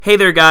Hey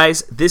there,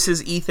 guys. This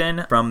is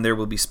Ethan from There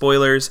Will Be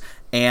Spoilers,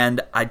 and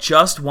I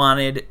just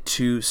wanted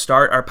to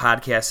start our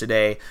podcast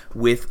today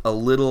with a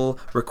little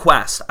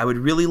request. I would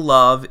really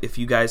love if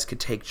you guys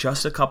could take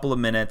just a couple of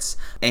minutes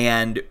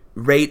and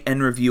rate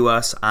and review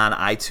us on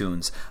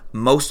iTunes.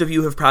 Most of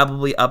you have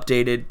probably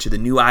updated to the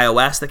new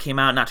iOS that came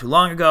out not too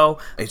long ago.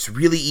 It's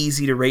really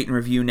easy to rate and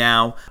review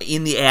now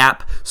in the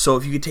app. So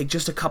if you could take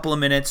just a couple of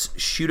minutes,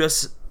 shoot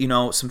us,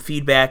 some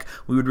feedback,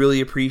 we would really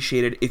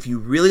appreciate it. If you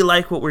really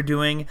like what we're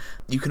doing,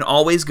 you can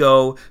always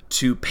go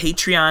to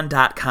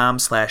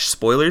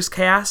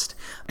patreon.com/spoilerscast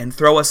and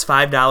throw us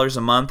 $5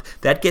 a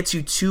month. That gets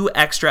you 2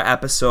 extra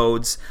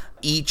episodes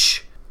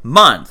each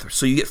month.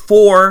 So you get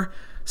 4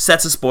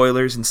 sets of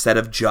spoilers instead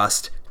of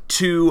just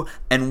 2,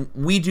 and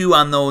we do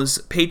on those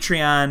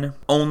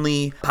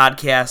Patreon-only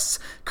podcasts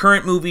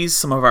current movies,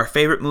 some of our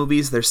favorite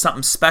movies. There's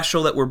something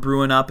special that we're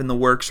brewing up in the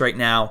works right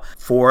now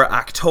for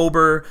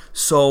October,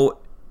 so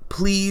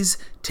please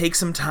take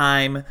some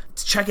time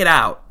to check it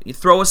out. You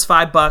throw us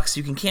 $5.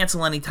 You can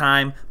cancel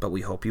anytime, but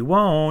we hope you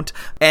won't.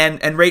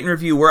 And rate and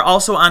review. We're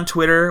also on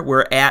Twitter.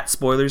 We're at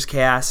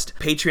SpoilersCast.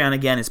 Patreon,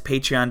 again, is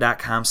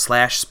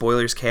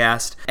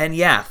patreon.com/SpoilersCast. And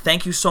yeah,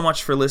 thank you so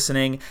much for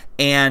listening.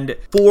 And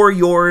for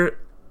your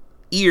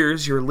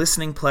ears, your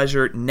listening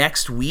pleasure,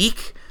 next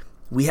week,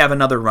 we have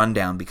another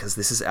rundown because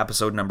this is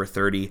episode number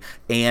 30,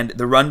 and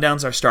the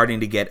rundowns are starting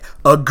to get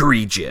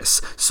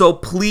egregious. So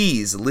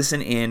please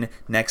listen in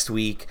next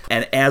week.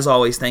 And as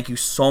always, thank you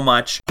so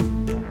much.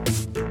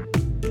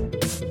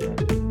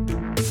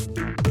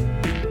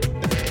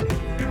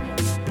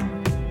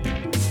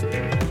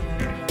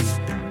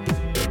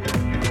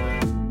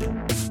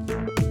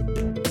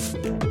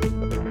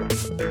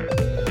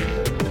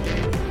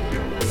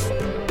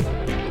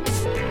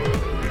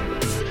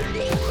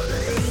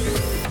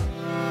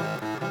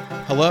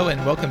 Hello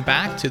and welcome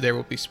back to There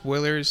Will Be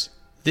Spoilers.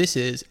 This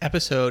is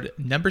episode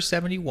number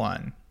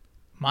 71.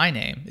 My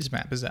name is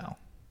Matt Bazell.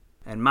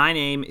 And my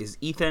name is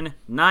Ethan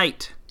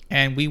Knight.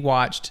 And we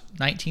watched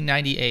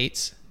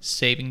 1998's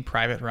Saving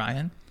Private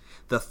Ryan.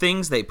 The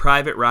things that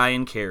Private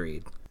Ryan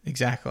carried.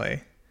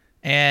 Exactly.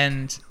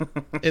 And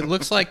it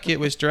looks like it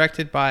was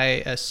directed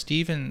by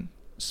Steven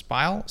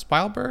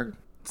Spielberg?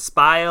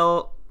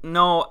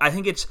 No, I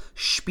think it's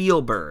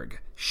Spielberg.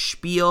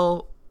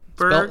 Spielberg?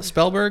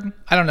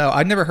 I don't know.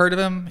 I've never heard of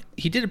him.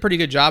 He did a pretty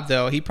good job,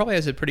 though. He probably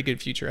has a pretty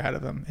good future ahead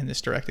of him in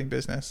this directing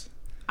business.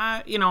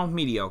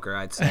 Mediocre,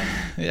 I'd say.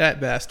 Yeah, at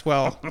best.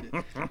 Well,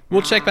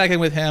 we'll check back in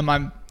with him.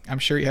 I'm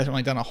sure he hasn't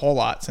really done a whole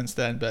lot since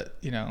then, but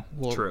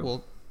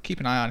we'll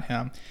keep an eye on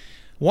him.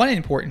 One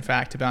important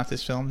fact about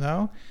this film,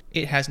 though,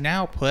 it has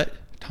now put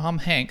Tom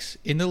Hanks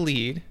in the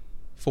lead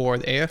for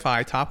the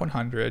AFI Top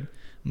 100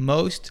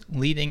 most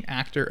leading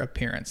actor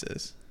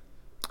appearances.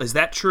 Is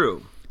that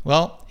true?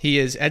 Well, he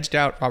has edged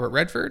out Robert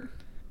Redford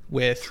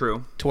with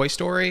Toy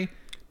Story,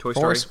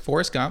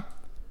 Forrest Gump,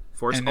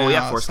 Forrest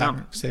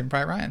Gump, Saving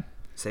Private Ryan.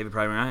 Saving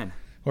Private Ryan.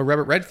 Well,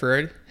 Robert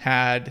Redford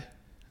had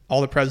All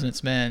the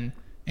President's Men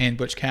and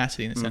Butch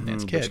Cassidy and the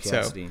Sundance Kid.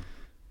 So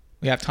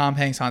we have Tom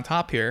Hanks on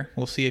top here.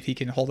 We'll see if he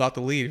can hold out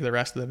the lead for the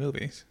rest of the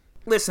movies.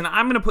 Listen,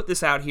 I'm going to put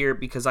this out here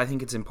because I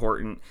think it's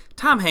important.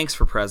 Tom Hanks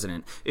for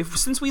president.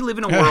 Since we live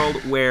in a world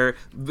where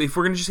if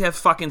we're going to just have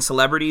fucking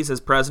celebrities as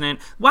president,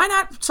 why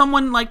not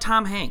someone like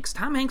Tom Hanks?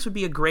 Tom Hanks would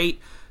be a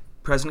great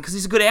president because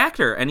he's a good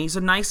actor and he's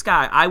a nice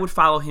guy. I would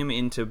follow him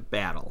into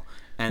battle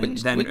and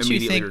wouldn't immediately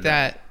you think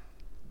that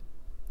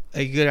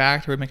a good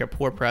actor would make a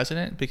poor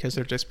president because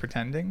they're just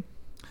pretending?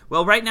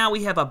 Well, right now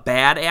we have a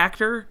bad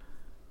actor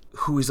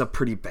who is a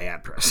pretty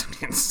bad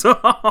president.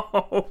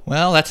 So,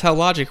 well, that's how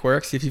logic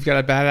works. If you've got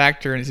a bad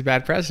actor and he's a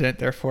bad president,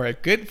 therefore a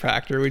good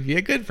actor would be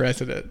a good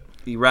president.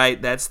 You're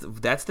right. That's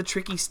the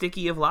tricky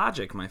sticky of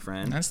logic, my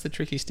friend. That's the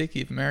tricky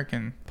sticky of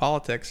American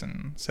politics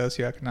and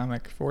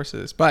socioeconomic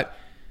forces. But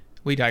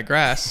we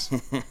digress.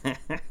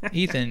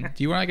 Ethan,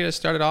 do you want to get us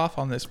started off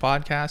on this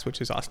podcast,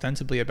 which is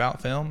ostensibly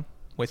about film,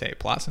 with a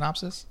plot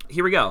synopsis?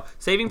 Here we go.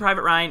 Saving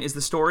Private Ryan is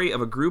the story of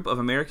a group of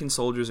American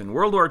soldiers in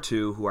World War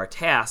II who are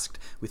tasked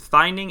with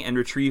finding and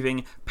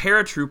retrieving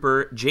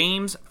paratrooper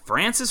James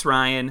Francis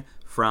Ryan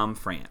from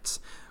France.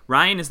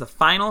 Ryan is the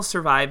final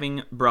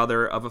surviving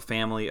brother of a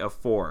family of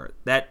 4.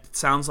 That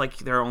sounds like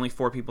there are only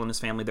 4 people in his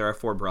family. There are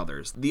 4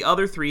 brothers. The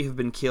other 3 have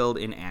been killed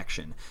in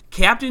action.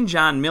 Captain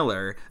John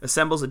Miller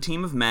assembles a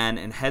team of men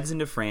and heads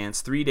into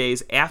France 3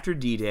 days after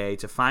D-Day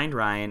to find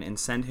Ryan and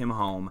send him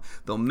home,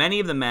 though many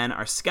of the men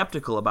are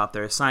skeptical about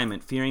their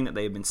assignment, fearing that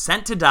they have been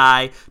sent to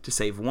die to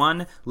save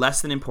one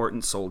less than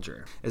important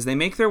soldier. As they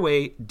make their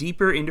way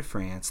deeper into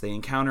France, they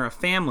encounter a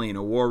family in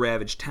a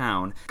war-ravaged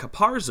town.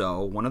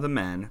 Caparzo, one of the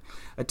men,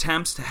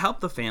 attempts to help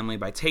the family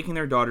by taking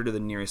their daughter to the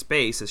nearest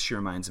base, as she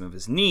reminds him of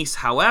his niece.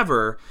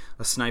 However,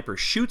 a sniper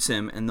shoots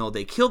him, and though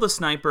they kill the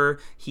sniper,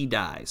 he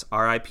dies.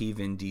 R.I.P.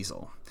 Vin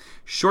Diesel.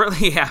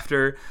 Shortly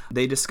after,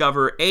 they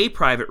discover a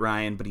Private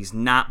Ryan, but he's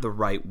not the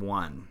right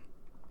one.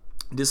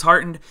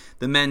 Disheartened,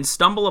 the men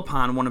stumble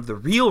upon one of the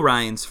real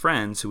Ryan's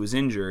friends who was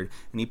injured,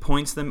 and he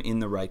points them in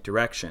the right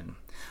direction.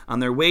 On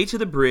their way to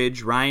the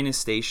bridge Ryan is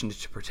stationed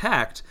to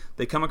protect,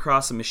 they come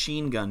across a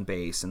machine gun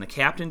base, and the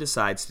captain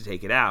decides to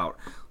take it out,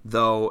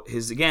 though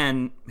his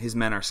men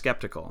are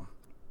skeptical.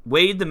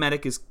 Wade, the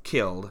medic, is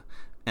killed,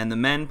 and the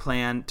men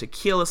plan to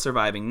kill a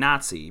surviving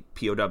Nazi,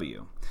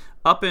 POW.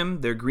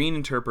 Upham, their green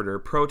interpreter,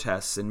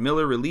 protests, and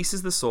Miller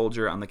releases the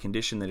soldier on the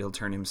condition that he'll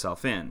turn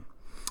himself in.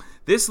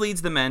 This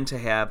leads the men to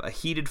have a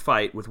heated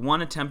fight, with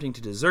one attempting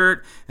to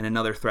desert and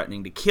another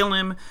threatening to kill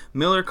him.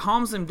 Miller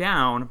calms them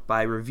down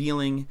by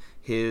revealing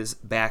his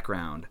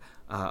background,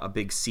 a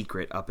big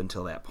secret up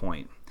until that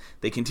point.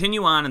 They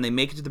continue on, and they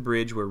make it to the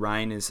bridge where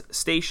Ryan is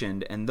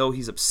stationed, and though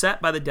he's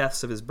upset by the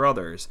deaths of his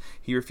brothers,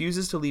 he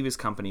refuses to leave his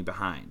company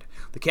behind.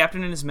 The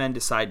captain and his men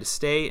decide to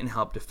stay and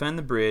help defend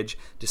the bridge.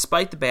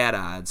 Despite the bad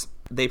odds,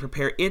 they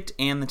prepare it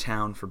and the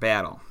town for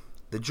battle.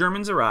 The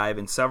Germans arrive,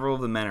 and several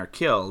of the men are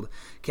killed.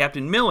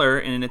 Captain Miller,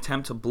 in an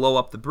attempt to blow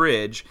up the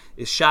bridge,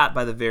 is shot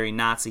by the very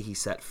Nazi he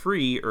set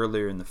free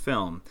earlier in the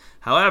film.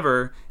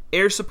 However,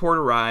 air support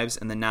arrives,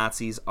 and the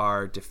Nazis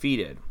are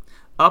defeated.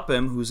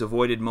 Upham, who's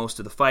avoided most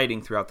of the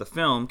fighting throughout the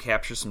film,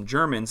 captures some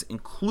Germans,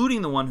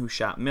 including the one who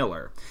shot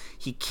Miller.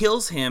 He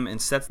kills him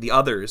and sets the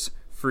others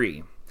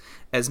free.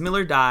 As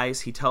Miller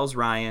dies, he tells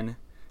Ryan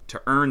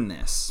to earn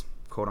this,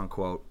 quote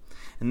unquote.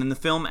 And then the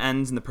film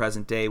ends in the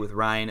present day with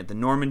Ryan at the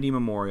Normandy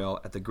Memorial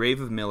at the grave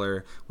of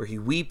Miller, where he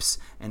weeps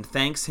and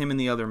thanks him and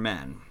the other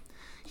men.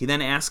 He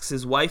then asks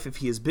his wife if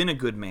he has been a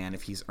good man,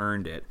 if he's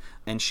earned it,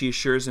 and she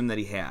assures him that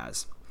he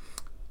has.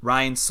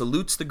 Ryan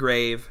salutes the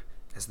grave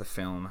as the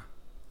film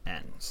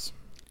ends.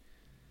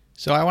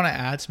 So I want to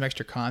add some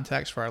extra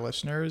context for our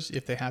listeners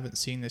if they haven't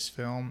seen this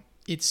film.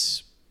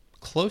 It's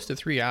close to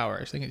 3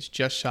 hours. I think it's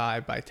just shy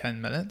by 10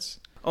 minutes.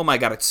 Oh my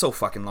god, it's so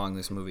fucking long,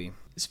 this movie.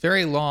 It's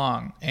very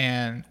long,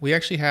 and we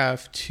actually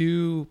have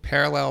 2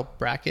 parallel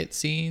bracket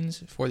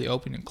scenes for the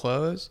open and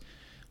close.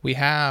 We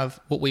have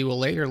what we will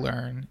later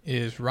learn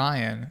is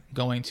Ryan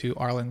going to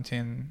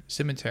Arlington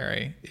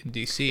Cemetery in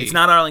D.C. It's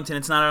not Arlington.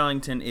 It's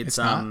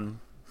not?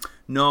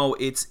 No,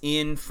 it's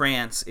in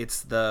France.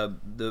 It's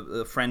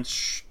the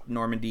French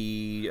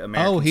Normandy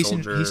American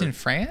soldier. He's in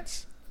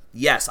France?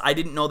 Yes, I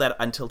didn't know that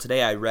until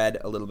today. I read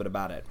a little bit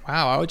about it.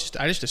 Wow, I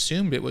just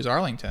assumed it was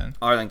Arlington.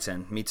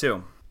 Arlington, me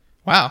too.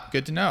 Wow,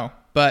 good to know.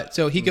 But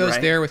so he goes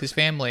Right. there with his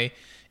family,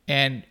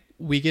 and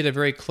we get a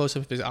very close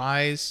up of his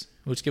eyes,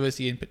 which gives us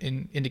the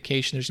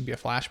indication there's going to be a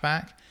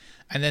flashback.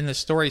 And then the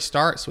story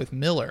starts with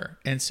Miller.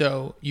 And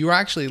so you are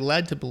actually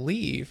led to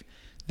believe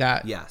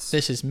that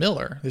this is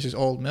Miller. This is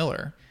old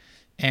Miller.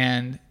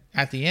 And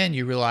at the end,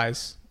 you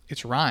realize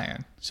it's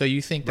Ryan. So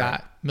you think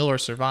that Miller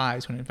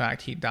survives when, in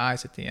fact, he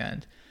dies at the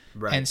end.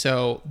 Right. And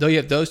so though you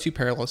have those 2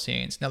 parallel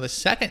scenes, now the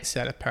second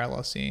set of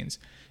parallel scenes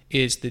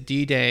is the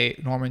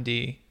D-Day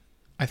Normandy,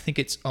 I think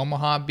it's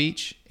Omaha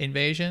Beach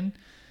invasion,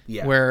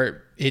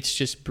 where it's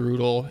just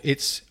brutal.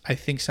 It's, I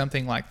think,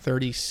 something like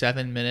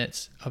 37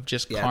 minutes of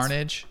just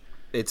carnage.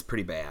 It's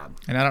pretty bad.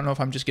 And I don't know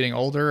if I'm just getting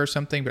older or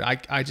something, but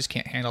I just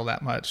can't handle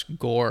that much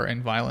gore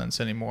and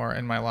violence anymore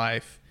in my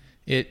life.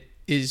 It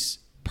is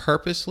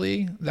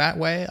purposely that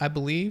way, I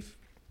believe.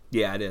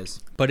 Yeah, it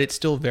is. But it's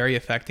still very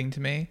affecting to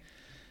me.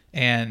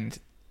 And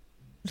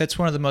that's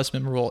one of the most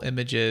memorable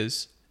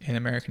images in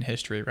American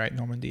history, right?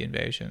 Normandy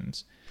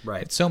invasions.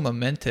 Right. It's so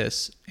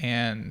momentous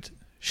and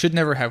should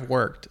never have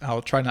worked.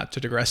 I'll try not to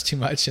digress too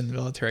much in the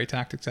military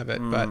tactics of it,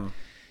 but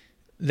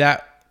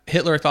that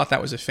Hitler thought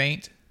that was a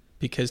feint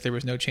because there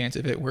was no chance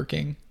of it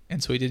working.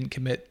 And so he didn't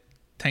commit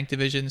tank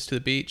divisions to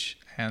the beach.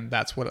 And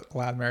that's what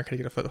allowed America to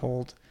get a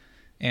foothold.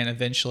 And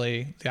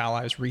eventually the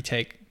Allies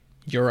retake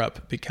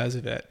Europe because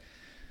of it.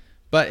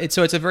 But it's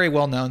a very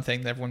well-known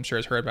thing that everyone sure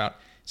has heard about.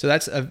 So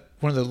that's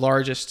one of the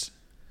largest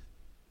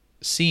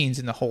scenes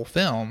in the whole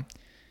film,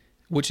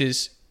 which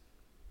is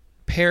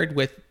paired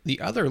with the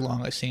other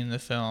longest scene in the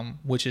film,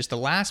 which is the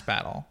last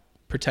battle,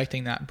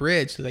 protecting that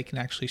bridge so they can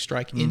actually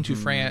strike into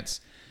France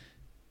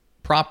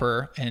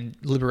proper and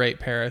liberate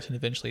Paris and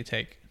eventually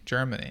take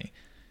Germany.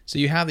 So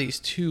you have these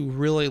 2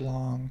 really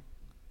long,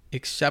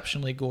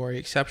 exceptionally gory,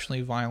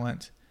 exceptionally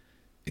violent,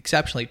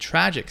 exceptionally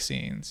tragic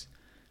scenes.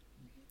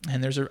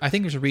 And I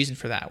think there's a reason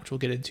for that, which we'll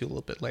get into a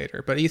little bit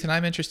later. But Ethan,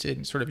 I'm interested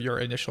in sort of your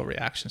initial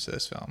reactions to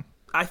this film.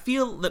 I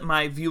feel that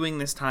my viewing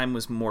this time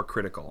was more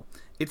critical.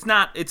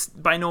 It's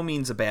by no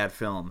means a bad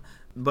film,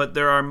 but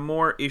there are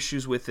more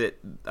issues with it.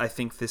 I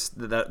think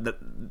that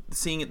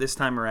seeing it this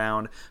time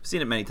around, I've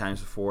seen it many times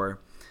before,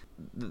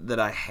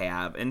 that I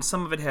have. And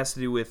some of it has to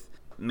do with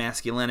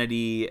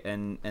masculinity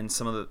and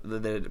some of the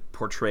that it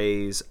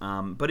portrays,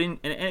 but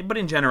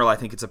in general, I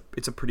think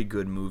it's a pretty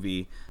good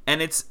movie,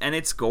 and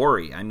it's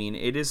gory. I mean,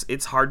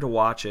 it's hard to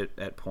watch it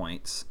at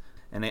points,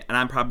 and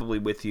I'm probably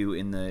with you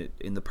in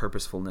the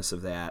purposefulness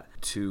of that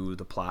to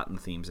the plot and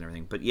the themes and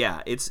everything. But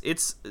yeah,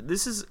 and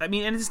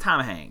it's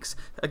Tom Hanks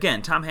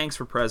again. Tom Hanks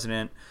for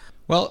president.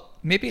 Well,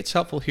 maybe it's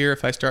helpful here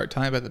if I start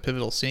talking about the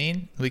pivotal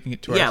scene. We can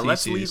get to our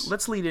theses.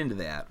 Let's lead into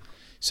that.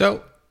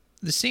 So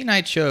the scene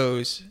I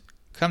chose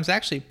comes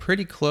actually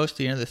pretty close to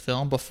the end of the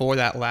film, before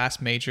that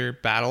last major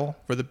battle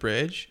for the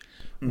bridge,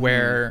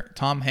 where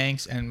Tom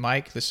Hanks and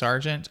Mike, the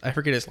sergeant, I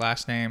forget his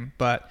last name,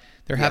 but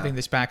they're having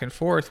this back and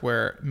forth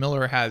where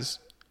Miller has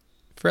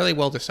fairly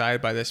well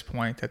decided by this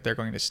point that they're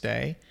going to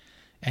stay.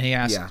 And he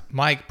asks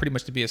Mike pretty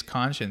much to be his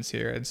conscience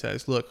here and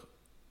says, look,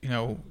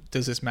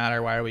 does this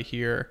matter? Why are we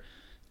here?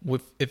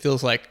 It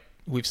feels like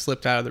we've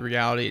slipped out of the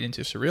reality and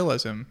into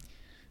surrealism.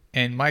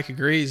 And Mike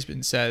agrees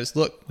and says,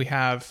 look, we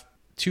have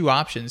two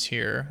options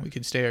here. We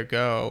can stay or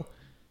go.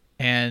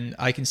 And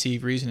I can see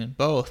reason in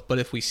both. But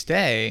if we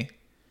stay,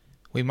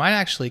 we might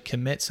actually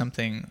commit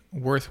something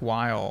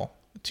worthwhile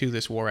to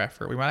this war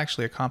effort. We might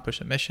actually accomplish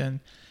a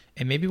mission,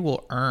 and maybe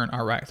we'll earn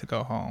our right to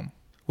go home,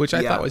 which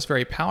I thought was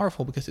very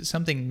powerful because it's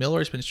something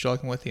Miller's been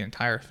struggling with the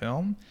entire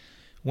film.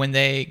 When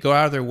they go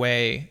out of their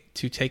way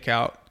to take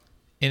out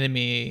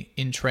enemy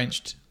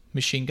entrenched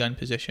machine gun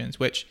positions,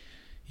 which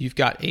you've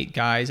got 8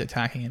 guys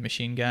attacking a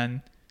machine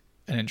gun,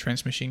 an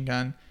entrenched machine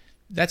gun,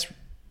 that's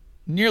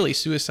nearly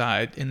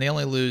suicide, and they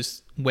only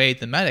lose Wade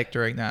the medic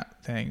during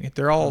that thing. If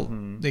they're all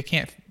they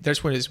can't,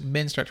 that's what his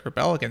men start to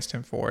rebel against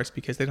him for. It's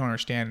because they don't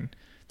understand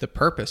the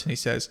purpose. And he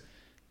says,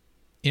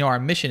 our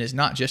mission is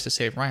not just to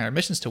save Ryan, our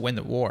mission is to win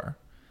the war.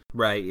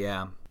 Right,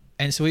 yeah.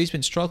 And so he's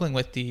been struggling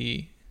with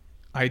the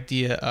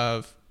idea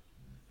of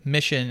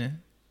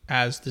mission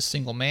as the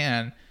single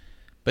man,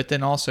 but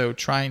then also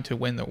trying to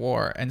win the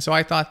war. And so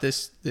I thought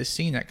this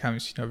scene that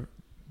comes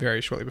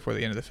very shortly before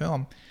the end of the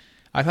film,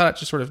 I thought it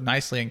just sort of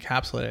nicely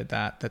encapsulated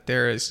that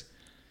there is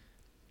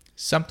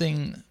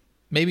something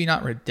maybe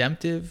not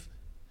redemptive,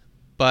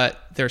 but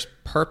there's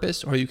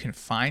purpose, or you can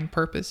find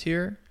purpose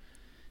here.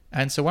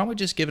 And so why don't we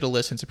just give it a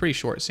listen? It's a pretty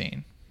short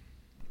scene.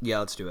 Yeah,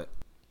 let's do it.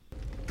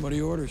 What are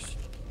your orders?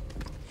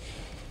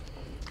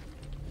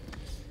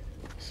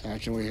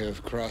 Sergeant, we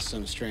have crossed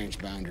some strange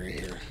boundary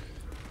here.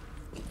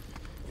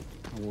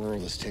 The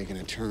world has taken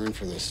a turn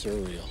for the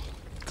surreal.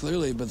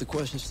 Clearly, but the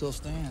question still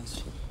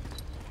stands.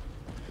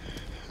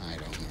 I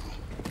don't know.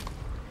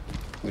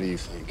 What do you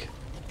think?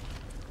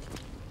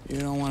 You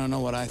don't want to know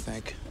what I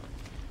think.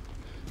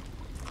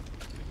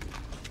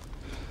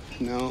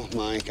 No,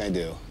 Mike, I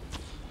do.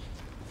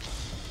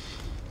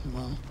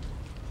 Well,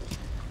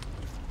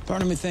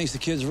 part of me thinks the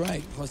kid's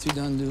right. What's he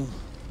done to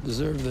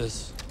deserve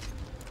this?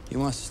 He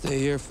wants to stay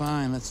here,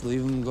 fine. Let's leave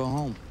him and go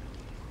home.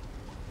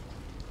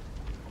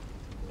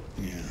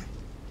 Yeah.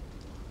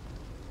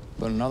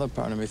 But another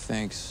part of me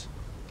thinks,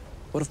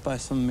 what if by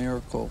some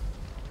miracle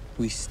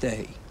we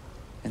stay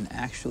and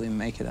actually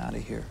make it out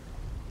of here?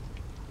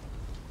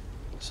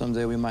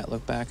 Someday we might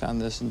look back on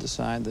this and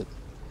decide that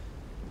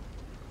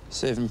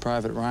saving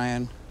Private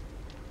Ryan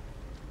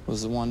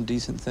was the one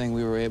decent thing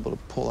we were able to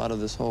pull out of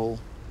this whole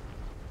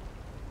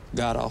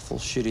god-awful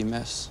shitty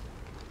mess.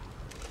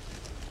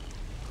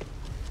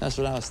 That's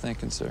what I was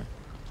thinking, sir.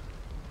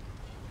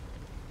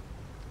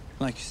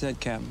 Like you said,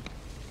 Captain.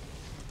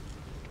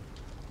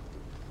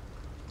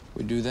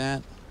 We do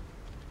that,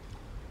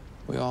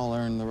 we all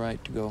earn the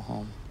right to go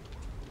home.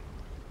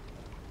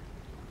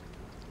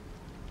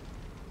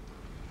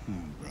 Oh,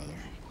 brother.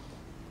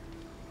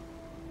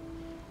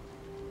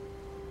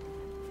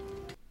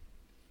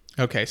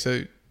 Okay,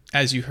 so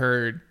as you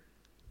heard,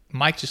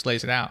 Mike just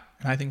lays it out.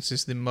 And I think this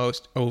is the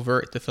most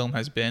overt the film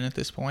has been at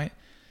this point,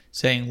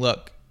 saying,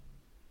 look,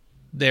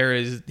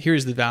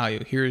 here's the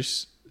value.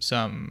 Here's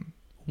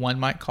one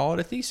might call it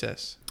a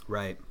thesis.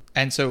 Right.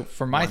 And so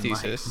for my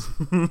thesis,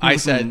 I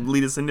said...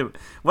 Lead us into it.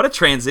 What a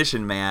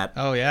transition, Matt.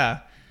 Oh, yeah.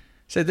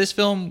 So this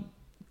film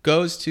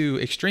goes to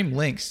extreme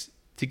lengths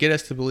to get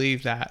us to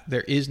believe that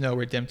there is no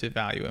redemptive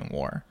value in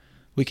war.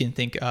 We can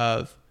think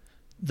of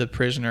the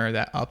prisoner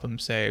that Upham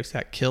saves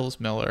that kills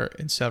Miller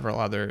and several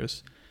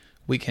others.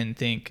 We can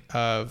think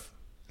of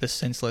the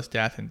senseless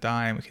death and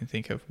dying. We can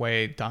think of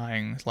Wade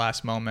dying his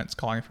last moments,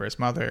 calling for his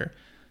mother.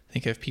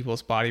 Think of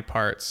people's body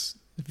parts,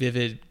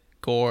 vivid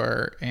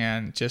gore,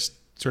 and just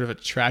sort of a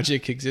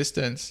tragic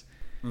existence.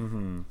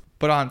 Mm-hmm.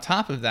 But on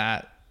top of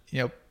that,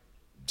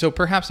 so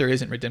perhaps there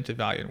isn't redemptive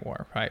value in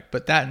war, right?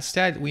 But that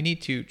instead, we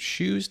need to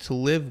choose to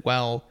live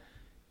well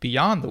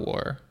beyond the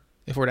war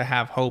if we're to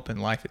have hope in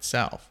life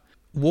itself.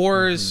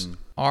 Wars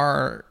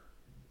are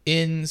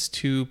ends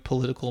to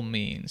political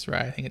means,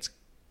 right? I think it's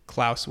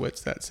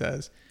Clausewitz that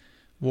says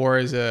war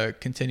is a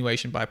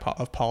continuation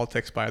of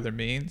politics by other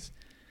means.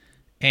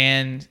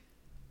 And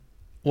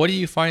what are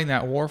you fighting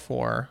that war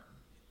for,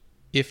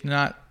 if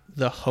not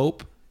the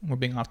hope, we're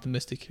being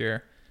optimistic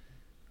here,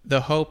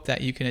 the hope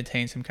that you can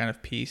attain some kind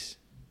of peace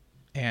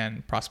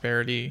and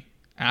prosperity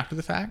after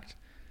the fact?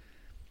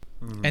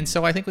 And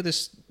so I think what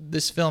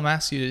this film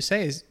asks you to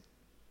say is,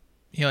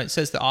 it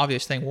says the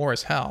obvious thing, war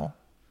is hell.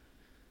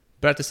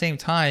 But at the same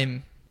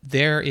time,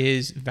 there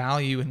is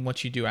value in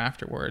what you do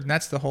afterward. And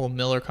that's the whole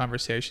Miller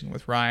conversation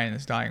with Ryan,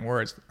 his dying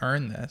words,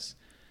 earn this.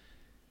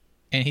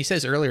 And he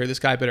says earlier, this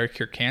guy better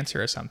cure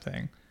cancer or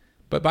something.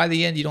 But by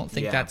the end, you don't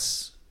think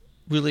that's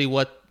really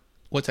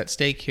what's at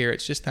stake here.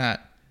 It's just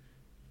that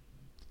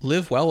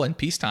live well in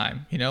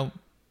peacetime,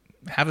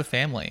 have a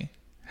family,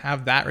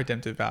 have that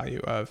redemptive value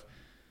of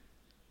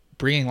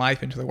bringing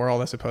life into the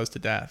world as opposed to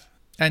death.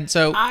 And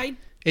so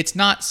it's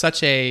not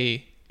such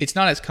a it's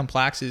not as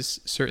complex as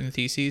certain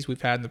theses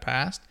we've had in the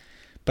past,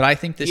 but I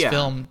think this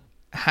film,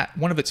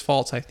 one of its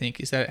faults, I think,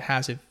 is that it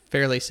has a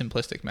fairly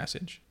simplistic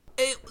message.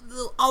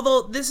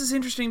 Although this is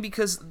interesting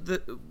because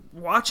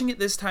watching it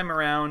this time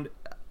around,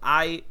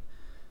 I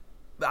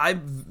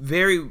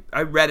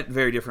read it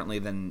very differently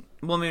than,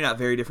 well, maybe not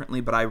very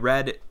differently, but I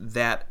read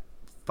that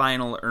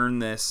final Earn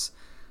This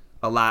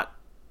a lot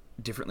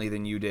differently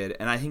than you did,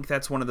 and I think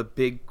that's one of the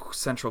big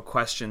central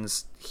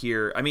questions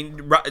here. I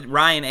mean,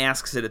 Ryan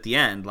asks it at the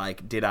end,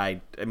 like,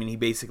 he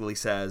basically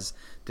says,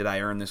 did I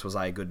earn this? Was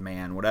I a good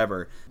man?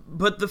 Whatever.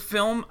 But the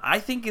film, I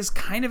think, is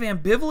kind of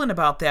ambivalent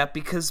about that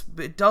because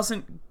it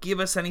doesn't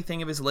give us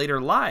anything of his later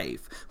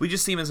life. We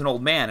just see him as an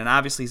old man, and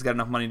obviously he's got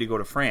enough money to go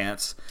to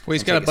France. Well,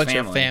 he's got a bunch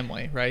of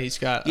family, right? He's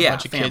got a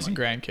bunch of kids and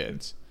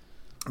grandkids.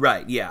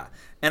 Right, yeah.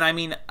 And I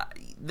mean,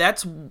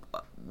 that's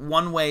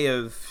one way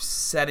of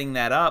setting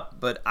that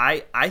up, but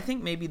I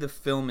think maybe the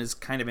film is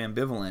kind of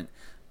ambivalent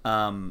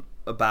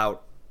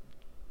about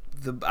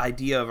the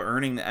idea of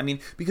earning that. I mean,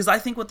 because I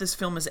think what this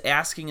film is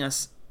asking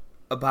us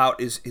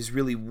about is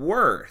really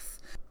worth.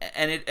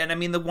 And I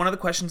mean, one of the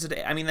questions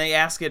that, I mean, they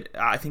ask it,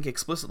 I think,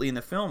 explicitly in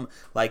the film,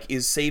 like,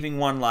 is saving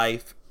one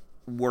life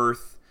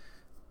worth,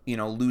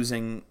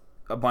 losing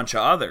a bunch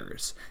of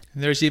others?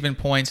 And there's even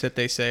points that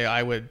they say,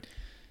 I would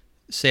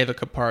save a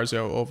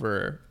Caparzo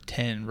over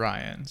 10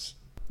 Ryans.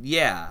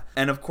 Yeah,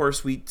 and of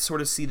course we sort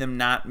of see them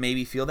not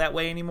maybe feel that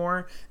way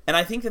anymore, and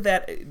I think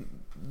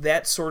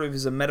that sort of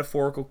is a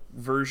metaphorical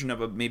version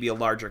of maybe a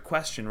larger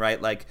question,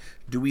 right? Like,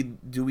 do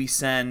we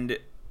send,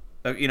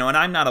 and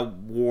I'm not a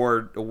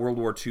World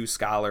War II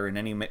scholar in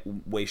any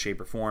way, shape,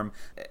 or form,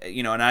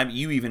 and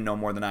you even know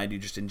more than I do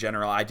just in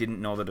general. I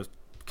didn't know that a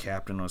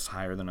captain was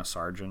higher than a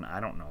sergeant. I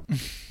don't know.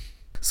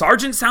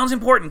 Sergeant sounds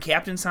important.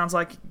 Captain sounds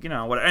like,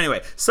 whatever.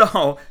 Anyway,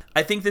 so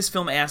I think this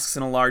film asks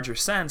in a larger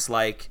sense,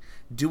 like,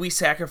 do we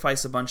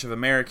sacrifice a bunch of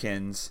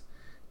Americans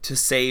to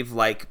save,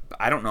 like,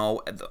 I don't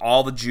know,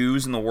 all the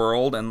Jews in the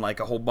world and, like,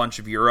 a whole bunch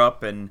of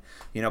Europe and,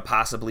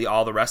 possibly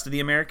all the rest of the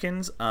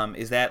Americans?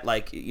 Is that,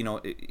 like,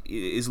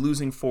 is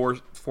losing four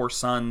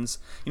sons,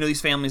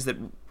 these families that,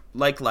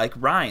 like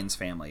Ryan's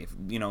family,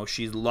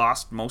 she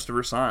lost most of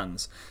her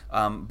sons,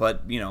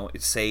 but,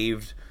 it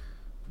saved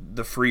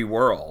the free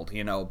world,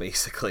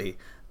 basically,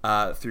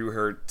 through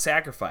her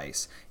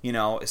sacrifice,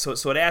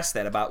 so it asks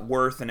that about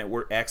worth, and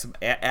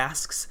it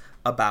asks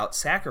about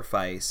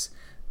sacrifice,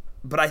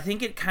 but I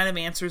think it kind of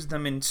answers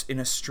them in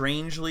a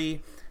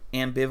strangely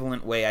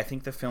ambivalent way. I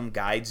think the film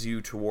guides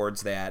you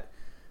towards that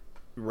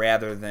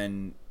rather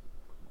than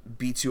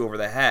beats you over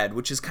the head,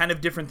 which is kind of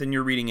different than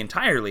you're reading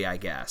entirely, I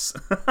guess.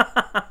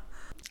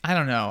 I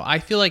don't know. I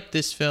feel like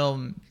this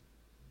film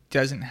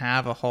doesn't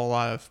have a whole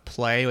lot of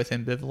play with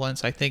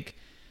ambivalence. I think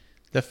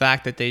the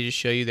fact that they just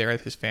show you there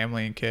with his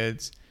family and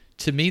kids,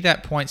 to me,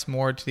 that points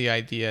more to the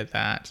idea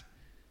that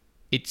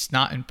it's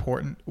not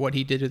important what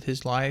he did with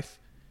his life,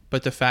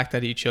 but the fact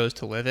that he chose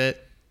to live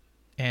it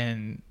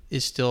and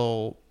is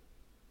still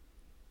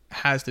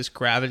has this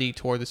gravity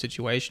toward the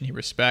situation. He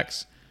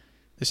respects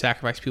the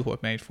sacrifice people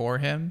have made for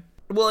him.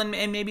 Well,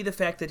 and maybe the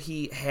fact that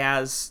he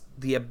has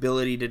the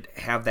ability to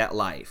have that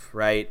life,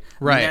 right?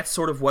 Right. I mean, that's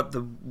sort of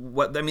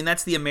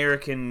that's the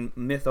American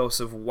mythos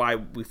of why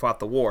we fought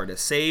the war, to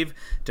save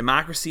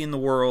democracy in the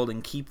world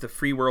and keep the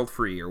free world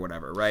free or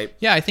whatever, right?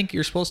 Yeah, I think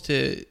you're supposed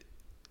to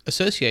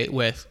associate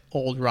with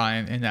old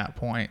Ryan in that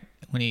point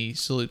when he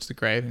salutes the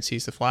grave and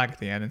sees the flag at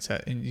the end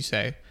and you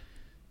say,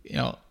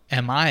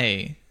 am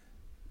I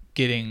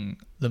getting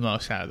the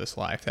most out of this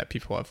life that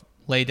people have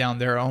laid down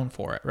their own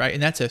for it, right?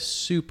 And that's a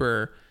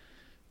super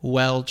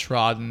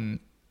well-trodden,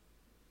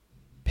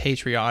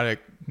 patriotic,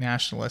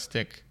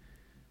 nationalistic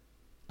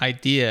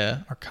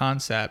idea or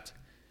concept,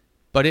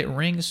 but it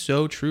rings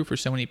so true for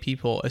so many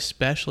people,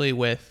 especially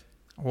with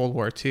World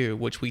War II,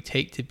 which we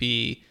take to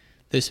be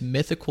this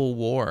mythical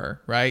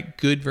war, right?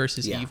 Good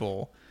versus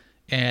evil.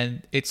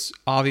 And it's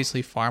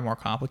obviously far more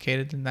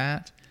complicated than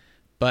that,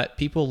 but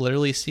people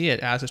literally see it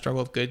as a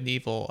struggle of good and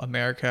evil.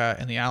 America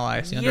and the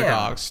Allies, the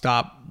underdogs,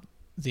 stop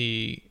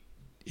the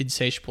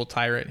insatiable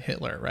tyrant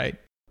Hitler, right?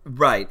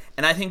 Right.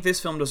 And I think this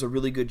film does a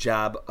really good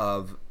job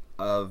of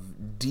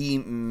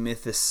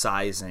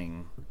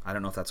demythicizing, I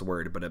don't know if that's a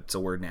word, but it's a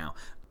word now,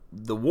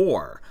 the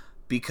war,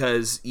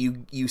 because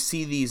you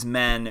see these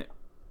men,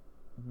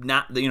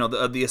 not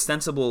the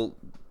ostensible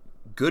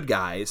good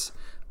guys,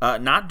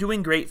 not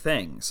doing great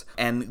things,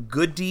 and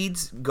good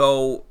deeds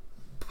go,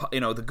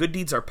 the good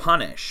deeds are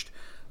punished.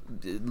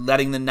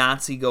 Letting the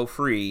Nazi go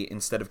free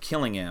instead of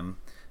killing him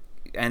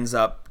ends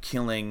up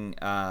killing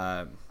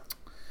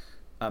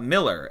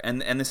Miller,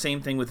 and the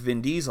same thing with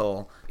Vin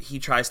Diesel. He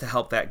tries to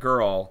help that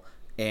girl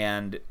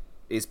and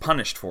is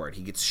punished for it.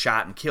 He gets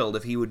shot and killed.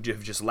 If he would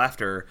have just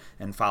left her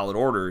and followed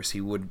orders,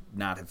 he would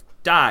not have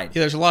died.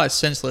 Yeah, there's a lot of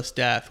senseless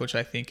death, which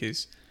I think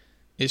is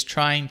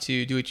trying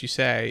to do what you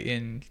say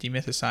in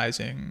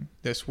demythicizing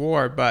this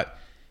war, but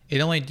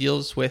it only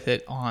deals with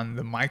it on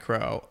the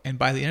micro. And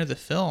by the end of the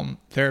film,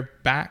 they're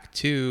back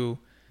to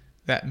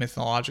that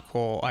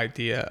mythological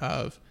idea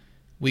of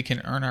we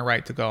can earn our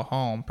right to go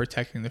home,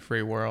 protecting the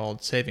free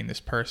world, saving this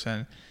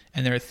person.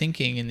 And they're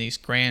thinking in these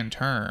grand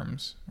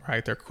terms,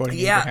 right? They're quoting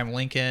Abraham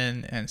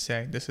Lincoln and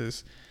saying this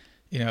is,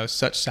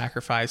 such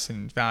sacrifice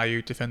and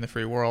value to defend the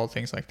free world,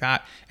 things like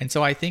that. And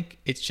so I think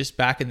it's just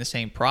back in the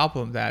same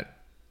problem that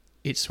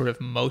it's sort of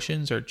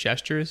motions or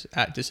gestures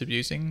at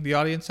disabusing the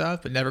audience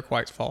of, but never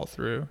quite follow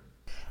through.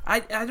 I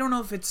don't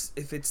know if it's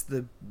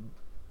the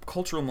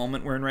cultural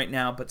moment we're in right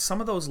now, but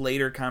some of those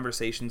later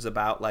conversations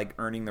about like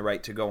earning the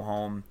right to go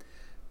home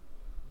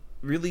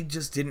really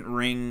just didn't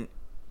ring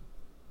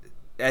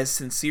as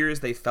sincere as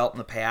they felt in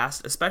the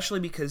past, especially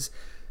because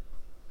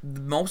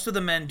most of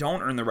the men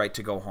don't earn the right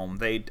to go home.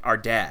 They are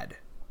dead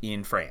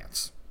in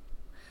France,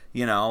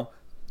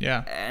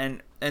 Yeah.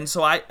 And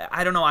so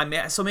I don't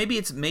know. So maybe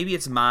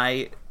it's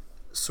my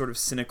sort of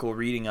cynical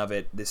reading of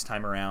it this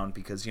time around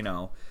because,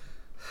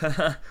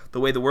 the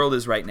way the world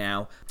is right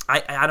now.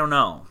 I don't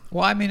know.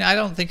 Well, I mean, I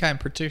don't think I'm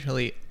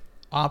particularly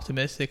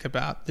optimistic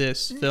about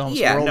this film's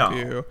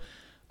worldview. No.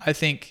 I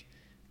think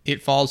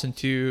it falls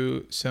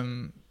into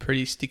some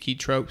pretty sticky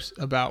tropes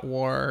about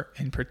war,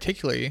 and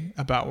particularly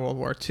about World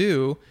War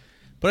II.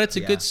 But it's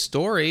a good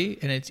story,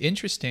 and it's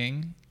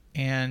interesting.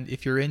 And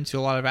if you're into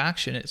a lot of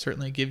action, it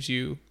certainly gives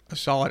you a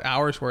solid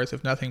hour's worth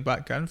of nothing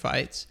but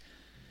gunfights.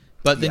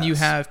 But then you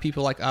have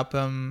people like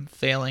Upham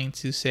failing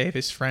to save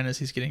his friend as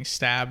he's getting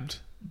stabbed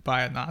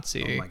by a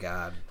Nazi. Oh my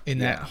God! In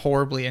that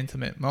horribly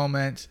intimate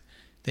moment.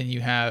 Then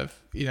you have,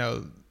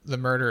 the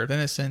murder of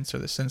innocents or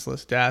the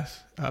senseless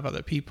death of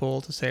other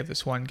people to save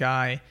this one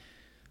guy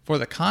for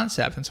the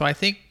concept. And so I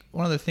think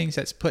one of the things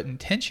that's put in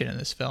tension in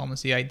this film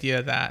is the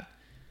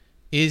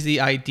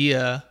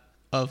idea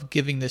of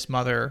giving this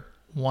mother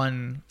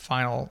one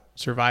final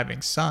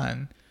surviving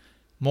son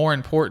more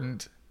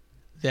important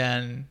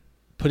than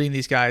putting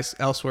these guys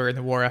elsewhere in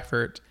the war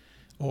effort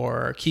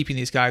or keeping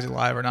these guys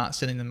alive or not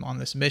sending them on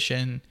this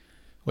mission,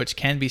 which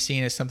can be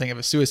seen as something of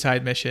a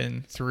suicide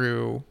mission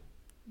through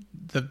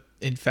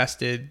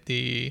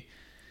the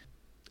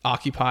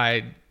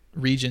occupied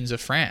regions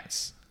of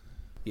France.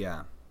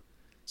 Yeah.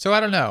 So I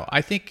don't know.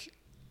 I think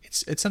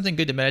it's something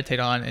good to meditate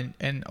on,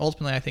 and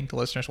ultimately I think the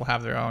listeners will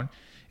have their own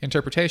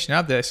interpretation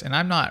of this, and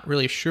I'm not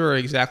really sure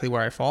exactly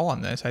where I fall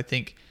on this. I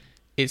think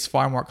it's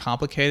far more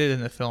complicated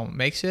than the film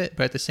makes it,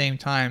 but at the same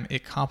time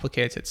it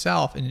complicates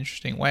itself in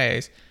interesting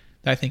ways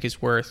that I think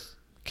is worth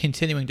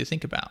continuing to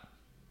think about.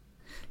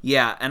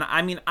 Yeah, and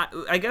I mean,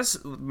 I guess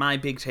my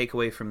big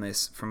takeaway from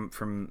this,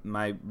 from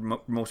my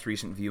most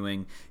recent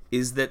viewing,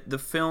 is that the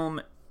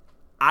film,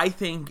 I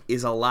think,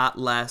 is a lot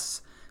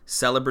less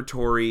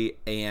celebratory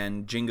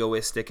and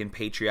jingoistic and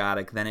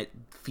patriotic than it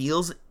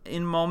feels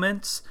in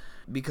moments,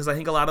 because I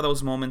think a lot of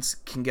those moments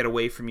can get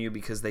away from you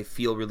because they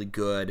feel really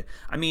good.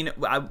 I mean,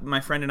 my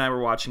friend and I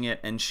were watching it,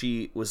 and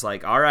she was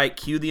like, all right,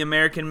 cue the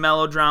American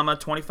melodrama,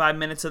 25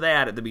 minutes of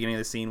that at the beginning of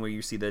the scene where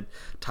you see the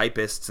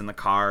typists and the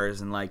cars,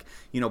 and like,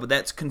 but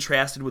that's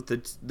contrasted with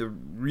the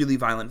really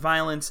violent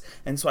violence.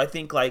 And so I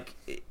think like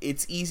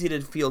it's easy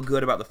to feel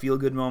good about the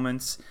feel-good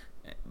moments,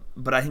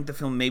 but I think the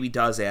film maybe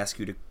does ask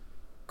you to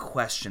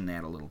question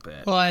that a little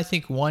bit. Well, I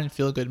think one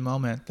feel-good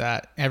moment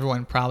that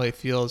everyone probably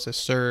feels a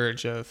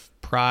surge of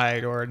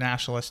pride or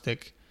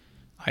nationalistic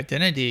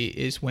identity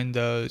is when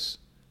those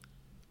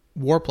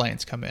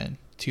warplanes come in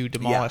to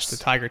demolish the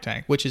Tiger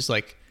tank, which is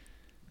like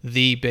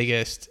the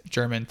biggest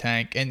German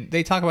tank. And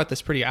they talk about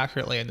this pretty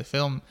accurately in the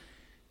film,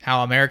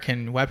 how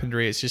American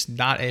weaponry is just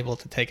not able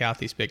to take out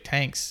these big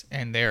tanks,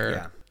 and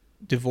they're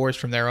divorced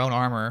from their own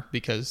armor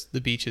because the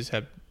beaches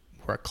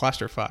were a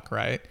clusterfuck,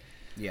 right?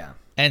 Yeah.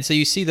 And so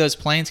you see those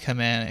planes come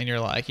in, and you're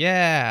like,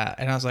 yeah.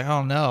 And I was like,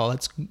 oh no,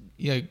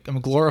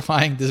 I'm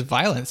glorifying this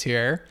violence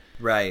here.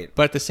 Right.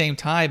 But at the same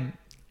time,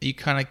 you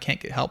kind of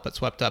can't help but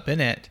swept up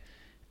in it.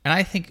 And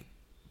I think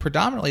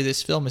predominantly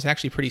this film is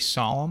actually pretty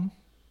solemn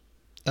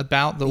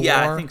about the war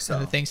I think so.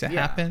 And the things that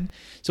happen.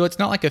 So it's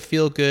not like a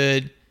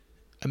feel-good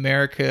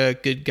America,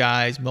 good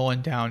guys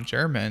mowing down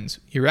Germans.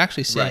 You're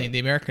actually seeing the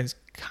Americans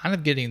kind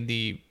of getting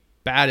the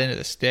bad end of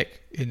the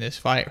stick in this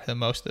fight for the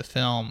most of the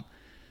film.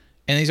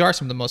 And these are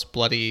some of the most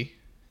bloody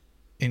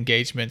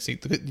engagements. You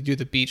do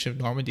the Beach of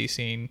Normandy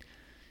scene,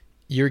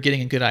 you're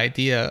getting a good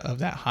idea of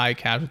that high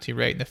casualty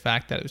rate and the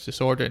fact that it was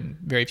disordered and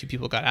very few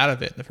people got out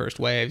of it in the first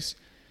waves.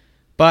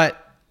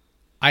 But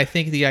I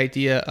think the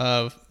idea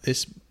of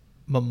this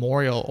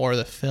memorial, or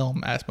the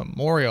film as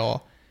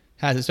memorial,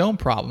 has its own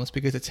problems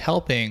because it's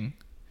helping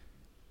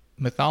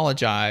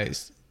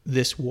mythologize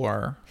this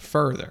war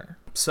further.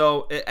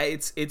 So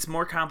it's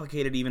more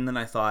complicated even than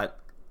I thought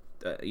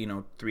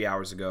 3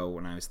 hours ago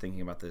when I was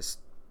thinking about this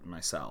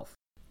myself.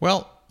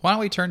 Well, why don't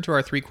we turn to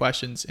our 3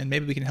 questions, and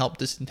maybe we can help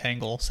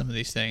disentangle some of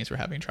these things we're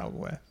having trouble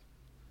with.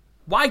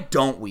 Why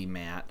don't we,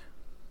 Matt?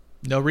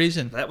 No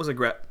reason. That was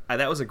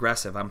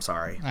aggressive. I'm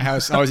sorry. I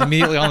was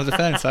immediately on the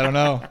defense. I don't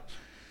know.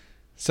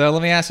 So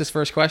let me ask this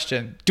first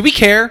question. Do we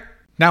care?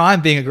 Now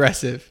I'm being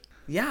aggressive.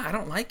 Yeah, I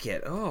don't like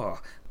it. Oh,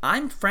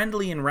 I'm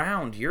friendly and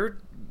round. You're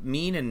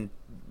mean and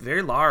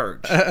very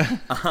large.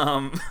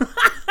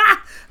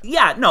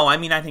 Yeah, no, I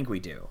mean, I think we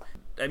do.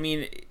 I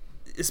mean,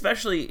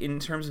 especially in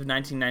terms of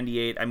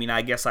 1998, I mean,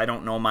 I guess I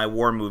don't know my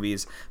war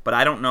movies, but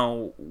I don't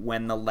know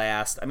when the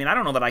last... I mean, I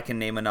don't know that I can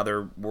name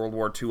another World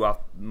War II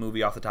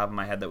movie off the top of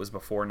my head that was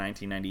before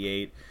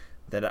 1998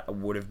 that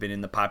would have been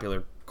in the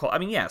popular... I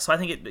mean, yeah, so I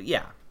think it...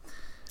 Yeah.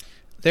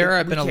 There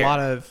have been a lot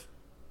of,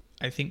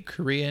 I think,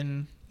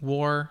 Korean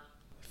War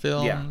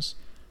films,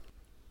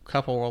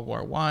 couple World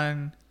War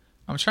One.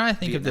 I'm trying to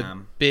think Vietnam.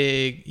 Of the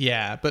big...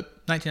 Yeah,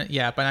 but by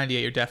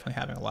 98, you're definitely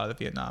having a lot of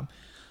the Vietnam.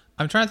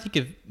 I'm trying to think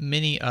of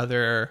many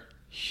other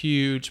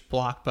huge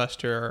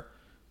blockbuster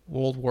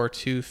World War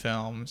II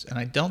films, and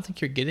I don't think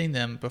you're getting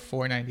them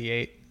before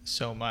 98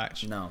 so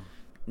much. No,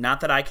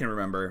 not that I can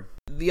remember.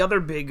 The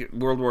other big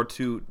World War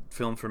II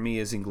film for me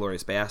is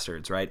Inglourious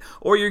Basterds, right?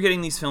 Or you're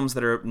getting these films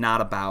that are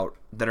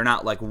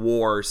not like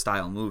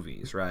war-style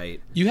movies,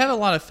 right? You have a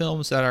lot of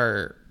films that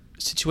are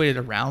situated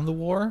around the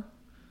war,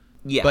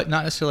 but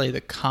not necessarily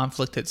the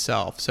conflict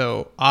itself.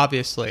 So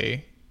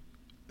obviously,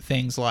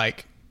 things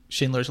like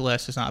Schindler's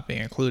List is not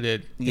being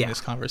included in this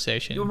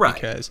conversation, right?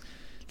 Because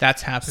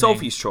that's happening.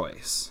 Sophie's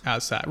Choice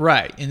outside,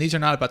 right? And these are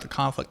not about the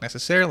conflict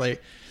necessarily;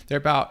 they're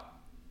about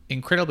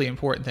incredibly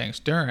important things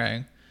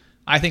during.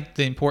 I think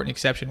the important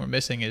exception we're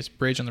missing is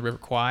Bridge on the River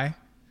Kwai.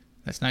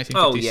 That's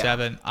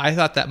 1957. I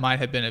thought that might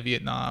have been a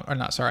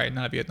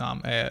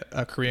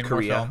Korean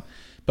War film,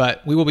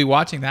 but we will be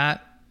watching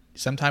that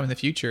sometime in the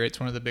future. It's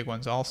one of the big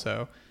ones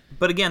also.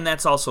 But again,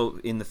 that's also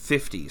in the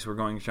 50s.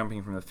 We're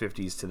jumping from the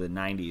 50s to the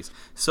 90s.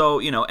 So,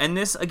 and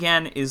this,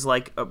 again, is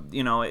like,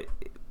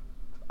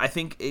 I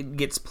think it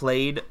gets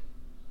played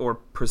or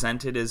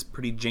presented as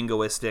pretty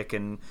jingoistic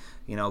and,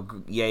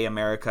 yay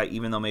America,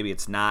 even though maybe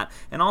it's not.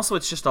 And also,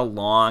 it's just a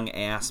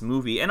long-ass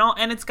movie.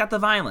 And it's got the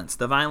violence.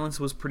 The violence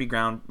was pretty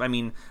I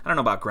don't know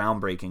about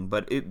groundbreaking,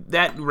 but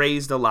that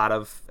raised a lot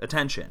of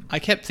attention. I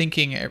kept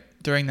thinking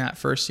during that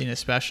first scene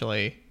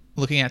especially,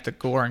 looking at the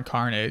gore and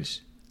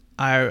carnage,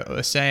 I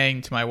was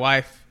saying to my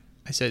wife,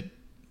 I said,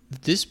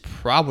 this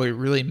probably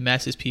really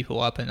messes people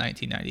up in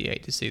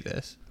 1998 to see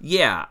this.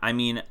 Yeah, I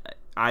mean,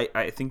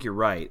 I think you're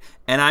right.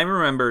 And I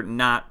remember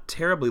not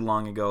terribly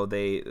long ago,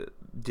 they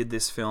did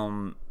this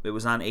film. It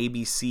was on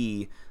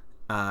ABC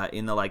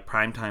in the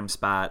primetime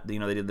spot. They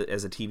did it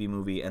as a TV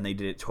movie, and they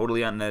did it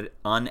totally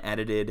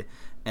unedited,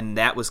 and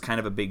that was kind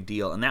of a big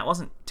deal. And that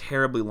wasn't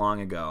terribly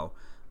long ago,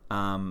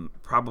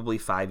 probably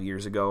 5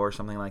 years ago or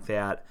something like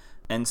that.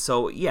 And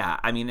so, yeah,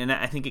 I mean, and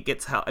I think it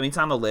gets it's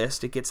on the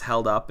list. It gets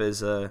held up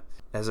as a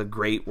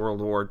great World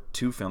War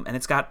II film, and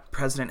it's got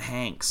President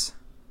Hanks.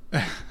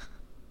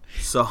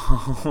 So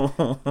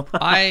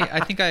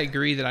I think I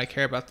agree that I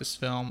care about this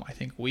film. I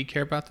think we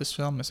care about this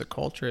film as a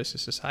culture, as a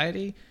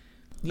society.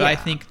 But I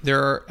think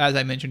there are, as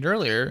I mentioned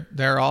earlier,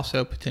 there are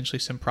also potentially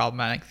some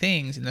problematic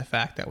things in the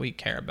fact that we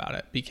care about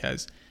it,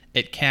 because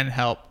it can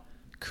help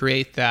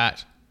create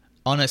that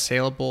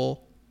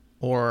unassailable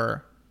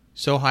or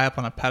so high up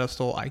on a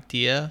pedestal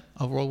idea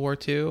of World War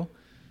II,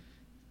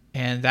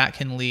 and that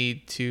can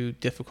lead to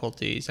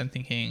difficulties. I'm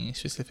thinking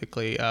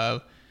specifically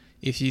of,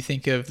 if you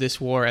think of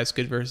this war as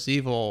good versus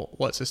evil,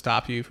 what's to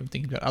stop you from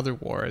thinking about other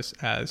wars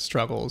as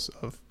struggles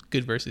of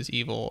good versus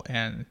evil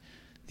and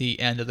the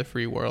end of the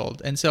free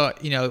world? And so,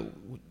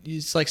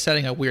 it's like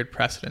setting a weird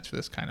precedent for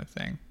this kind of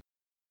thing.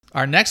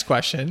 Our next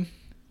question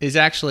is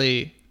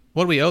actually,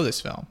 what do we owe this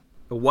film?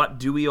 What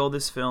do we owe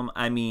this film?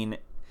 I mean,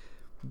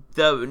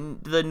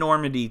 the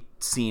Normandy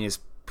scene is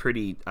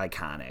pretty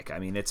iconic. I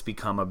mean, it's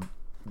become a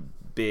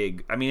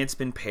big... I mean, it's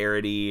been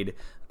parodied.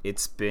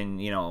 It's been,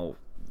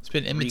 it's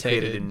been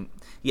imitated.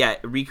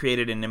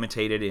 Recreated and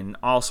imitated in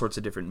all sorts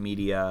of different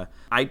media.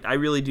 I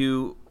really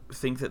do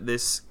think that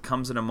this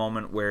comes at a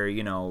moment where,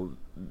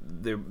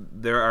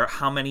 there are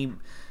how many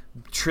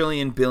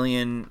trillion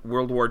billion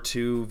World War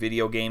II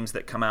video games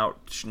that come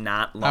out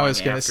not long after. I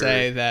was going to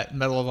say that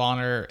Medal of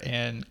Honor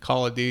and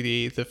Call of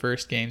Duty, the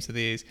first games of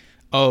these,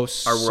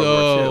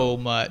 so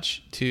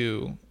much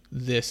to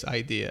this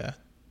idea.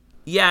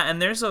 Yeah,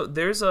 and there's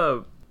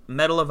a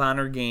Medal of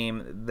Honor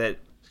game that...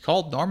 It's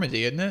called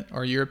Normandy, isn't it?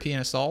 Or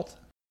European Assault?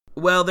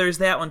 Well, there's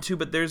that one too,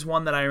 but there's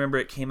one that I remember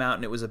it came out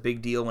and it was a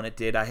big deal when it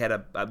did. I had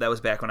that was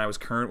back when I was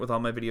current with all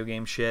my video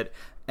game shit,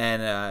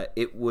 and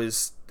it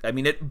was... I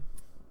mean, it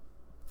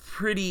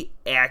pretty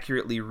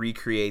accurately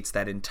recreates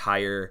that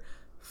entire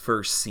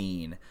first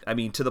scene. I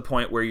mean, to the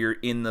point where you're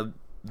in the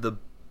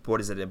what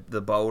is it,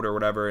 the boat or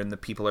whatever, and the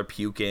people are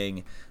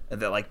puking,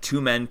 and that two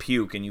men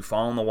puke and you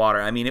fall in the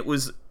water. I mean, it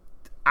was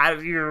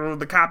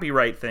the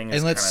copyright thing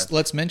is... And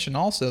let's mention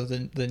also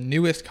the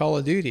newest Call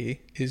of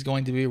Duty is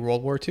going to be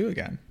World War II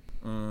again.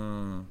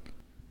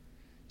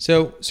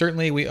 So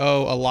certainly we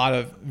owe a lot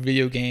of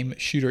video game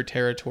shooter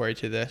territory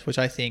to this, which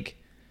I think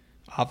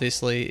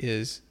obviously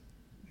is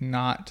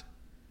not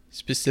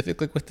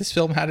specifically what this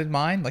film had in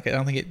mind. I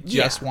don't think it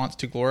just wants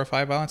to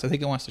glorify violence. I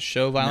think it wants to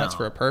show violence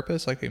for a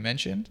purpose, like we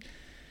mentioned.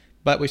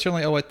 But we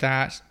certainly owe it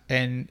that.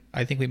 And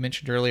I think we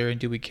mentioned earlier in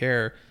Do We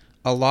Care,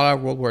 a lot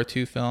of World War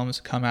II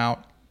films come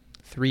out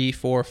 3,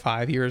 4,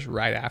 5 years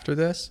right after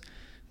this.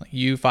 Like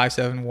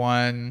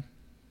U-571,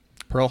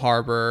 Pearl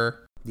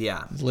Harbor,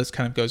 Yeah. The list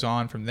kind of goes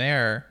on from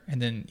there.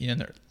 And then, in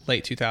the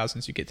late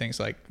 2000s, you get things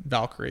like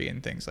Valkyrie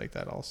and things like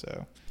that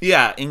also.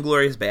 Yeah,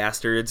 Inglourious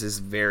Basterds is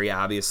very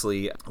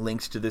obviously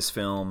linked to this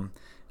film.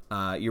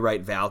 You're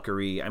right,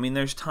 Valkyrie. I mean,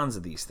 there's tons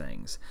of these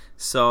things.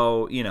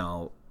 So,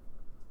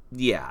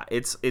 yeah,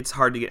 it's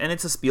hard to get. And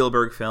it's a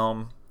Spielberg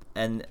film.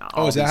 And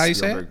is that how you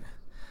say it?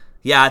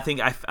 Yeah, I think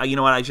you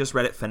know what? I just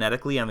read it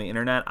phonetically on the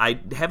internet. I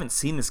haven't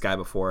seen this guy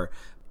before.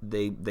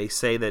 They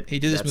say that he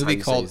did this movie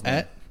called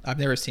Et. I've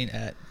never seen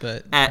Et,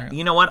 but Et.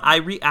 You know what? I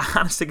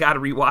honest to God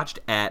rewatched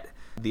Et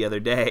the other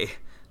day,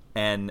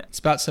 and it's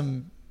about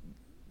some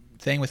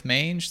thing with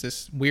mange.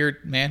 This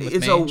weird man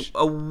with mange. It's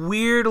a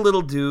weird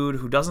little dude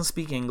who doesn't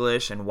speak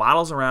English and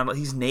waddles around.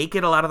 He's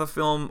naked a lot of the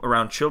film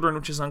around children,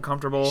 which is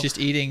uncomfortable. He's just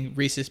eating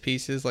Reese's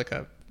Pieces like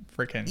a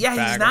freaking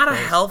he's not a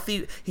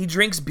healthy. He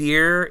drinks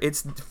beer.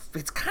 It's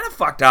kind of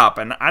fucked up,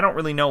 and I don't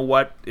really know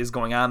what is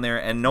going on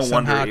there. And no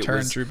somehow wonder it turned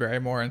was, Drew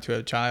Barrymore into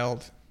a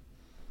child.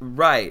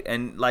 Right,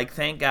 and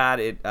thank God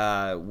it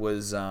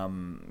was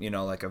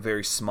like a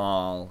very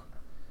small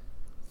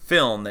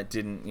film that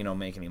didn't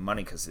make any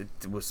money because it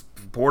was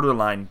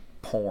borderline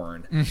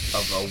porn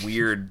of a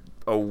weird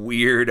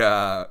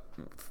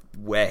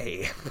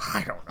way.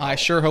 I don't know. I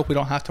sure hope we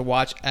don't have to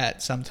watch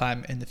Et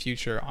sometime in the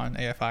future on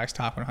AFI's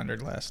Top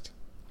 100 list.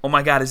 Oh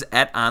my God, is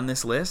Et on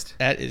this list?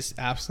 Et is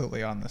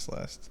absolutely on this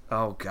list.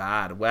 Oh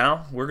God,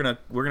 well we're gonna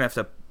have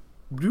to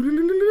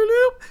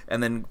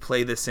and then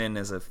play this in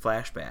as a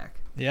flashback.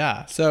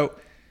 Yeah, so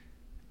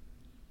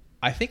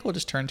I think we'll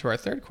just turn to our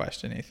third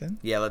question, Ethan.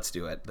 Yeah, let's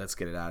do it. Let's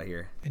get it out of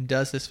here. And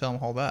does this film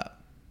hold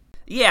up?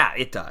 Yeah,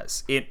 it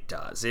does. It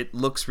does. It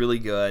looks really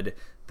good.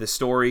 The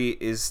story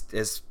is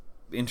as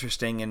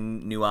interesting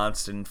and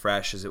nuanced and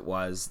fresh as it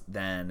was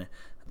then.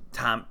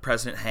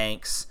 President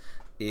Hanks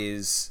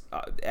is,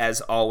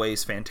 as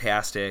always,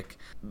 fantastic.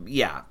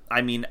 Yeah,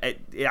 I mean,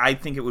 I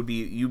think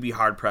you'd be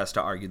hard-pressed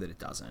to argue that it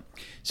doesn't.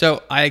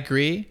 So, I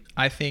agree.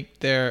 I think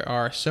there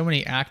are so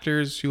many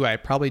actors who I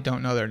probably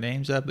don't know their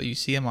names of, but you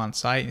see them on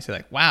site and you say,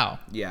 like, wow.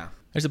 Yeah.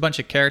 There's a bunch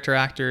of character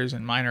actors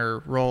and minor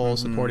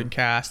roles, supporting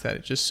cast that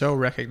is just so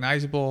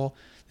recognizable.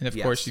 And, of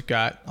course, you've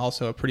got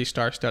also a pretty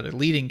star-studded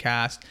leading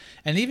cast.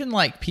 And even,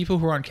 like, people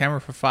who are on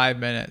camera for 5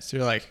 minutes,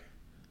 they're like,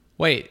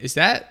 wait, is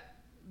that,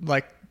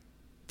 like,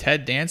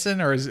 Ted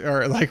Danson or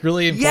like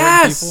really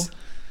important people?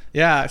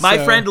 Yeah.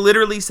 My friend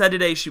literally said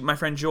today, my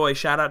friend Joy,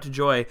 shout out to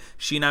Joy,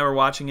 she and I were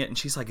watching it and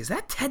she's like, is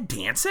that Ted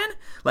Danson?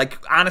 Like,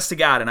 honest to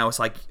God. And I was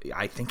like,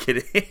 I think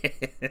it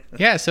is.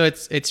 Yeah, so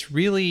it's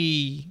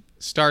really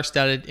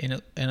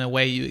star-studded in a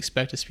way you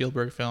expect a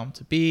Spielberg film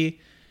to be.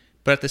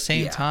 But at the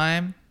same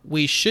time,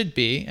 we should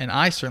be, and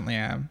I certainly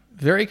am,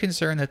 very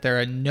concerned that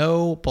there are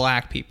no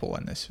black people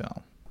in this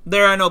film.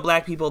 There are no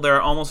black people. There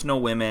are almost no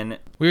women.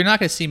 We're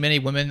not going to see many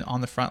women on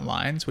the front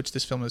lines, which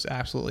this film is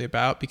absolutely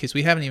about, because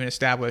we haven't even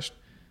established,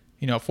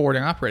 forward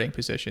and operating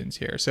positions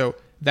here. So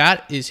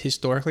that is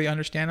historically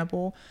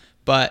understandable,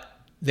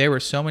 but there were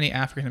so many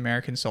African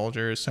American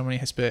soldiers, so many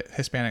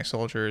Hispanic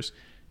soldiers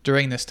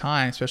during this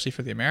time, especially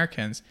for the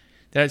Americans,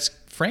 that it's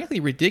frankly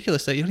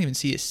ridiculous that you don't even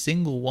see a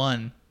single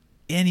one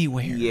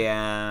anywhere.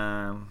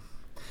 Yeah.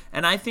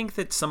 And I think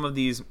that some of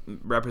these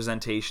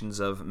representations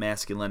of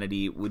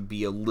masculinity would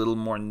be a little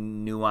more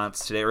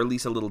nuanced today, or at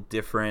least a little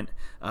different.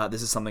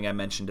 This is something I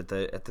mentioned at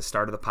the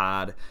start of the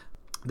pod.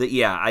 That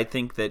I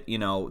think that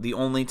the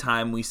only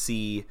time we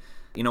see,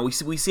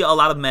 we see a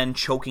lot of men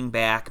choking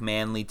back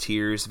manly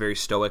tears very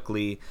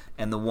stoically,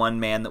 and the one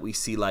man that we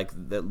see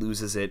that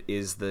loses it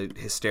is the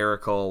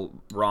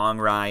hysterical wrong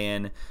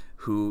Ryan.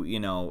 Who,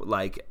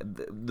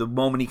 the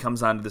moment he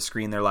comes onto the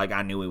screen, they're like,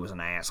 I knew he was an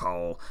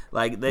asshole.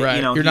 Like,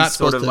 right. You're not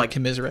supposed to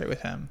commiserate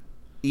with him.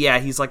 Yeah,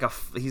 he's like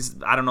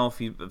I don't know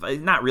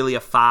if not really a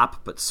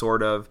fop, but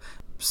sort of.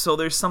 So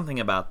there's something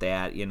about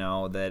that,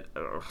 that,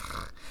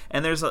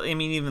 and there's,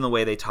 even the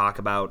way they talk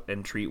about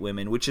and treat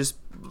women, which is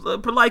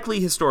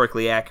likely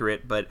historically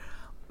accurate, but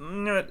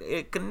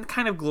it can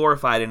kind of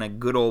glorified in a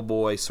good old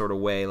boy sort of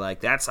way, like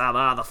that's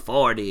how the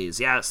 40s,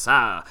 yes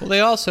sir. Well, they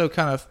also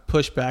kind of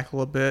push back a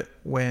little bit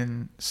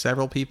when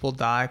several people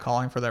die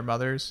calling for their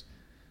mothers.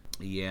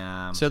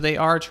 Yeah. So they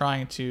are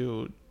trying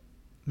to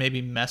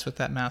maybe mess with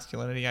that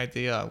masculinity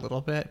idea a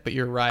little bit, but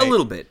you're right. A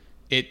little bit.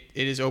 It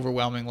is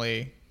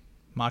overwhelmingly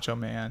macho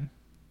man.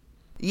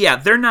 Yeah,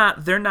 they're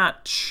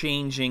not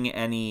changing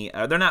any.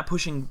 They're not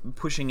pushing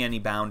any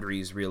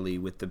boundaries really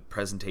with the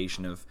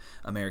presentation of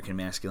American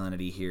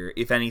masculinity here.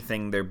 If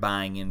anything, they're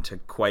buying into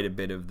quite a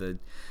bit of the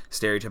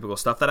stereotypical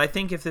stuff that I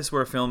think if this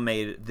were a film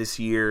made this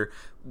year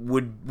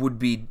would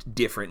be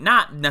different.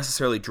 Not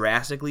necessarily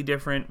drastically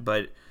different,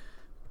 but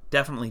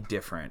definitely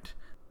different.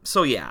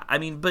 So yeah,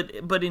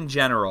 but in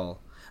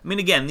general,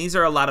 again, these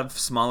are a lot of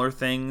smaller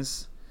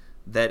things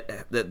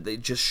that they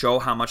just show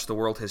how much the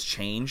world has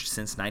changed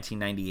since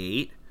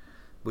 1998,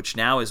 which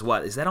now is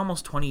what? Is that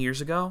almost 20 years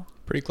ago?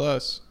 Pretty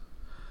close.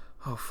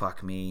 Oh,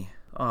 fuck me.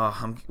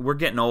 Oh, we're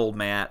getting old,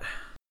 Matt.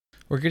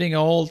 We're getting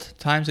old.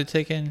 Time's a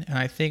ticking. And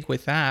I think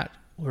with that,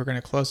 we're going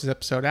to close this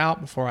episode out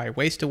before I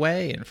waste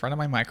away in front of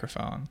my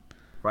microphone.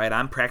 Right,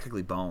 I'm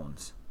practically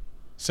bones.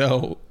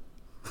 So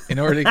in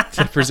order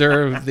to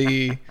preserve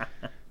the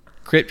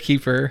Crypt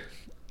Keeper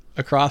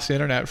across the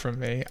internet from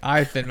me,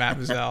 I've been Matt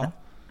Mazzell.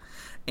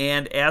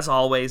 And as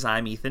always,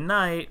 I'm Ethan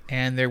Knight.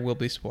 And there will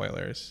be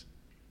spoilers.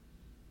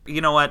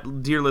 You know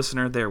what, dear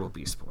listener, there will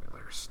be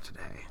spoilers today.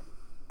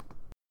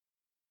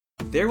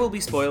 There Will Be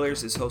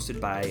Spoilers is hosted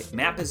by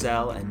Matt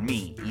Mazzell and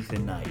me,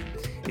 Ethan Knight.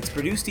 It's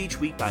produced each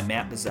week by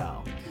Matt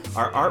Mazzell.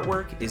 Our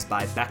artwork is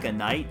by Becca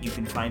Knight. You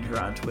can find her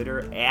on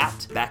Twitter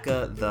at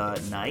Becca the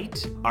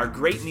Knight. Our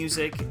great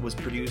music was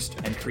produced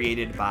and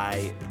created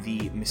by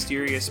the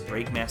mysterious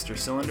Breakmaster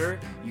Cylinder.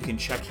 You can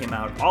check him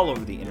out all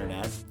over the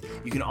internet.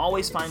 You can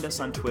always find us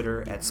on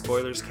Twitter at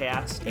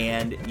SpoilersCast,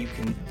 and you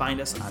can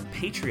find us on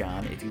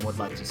Patreon if you would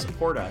like to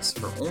support us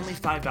for only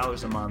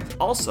 $5 a month,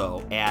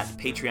 also at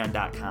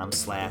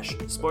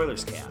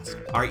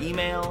patreon.com/SpoilersCast. Our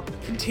email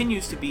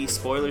continues to be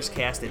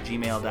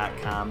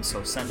spoilerscast@gmail.com,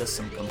 so send us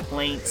some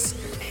complaints,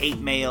 hate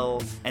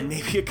mail, and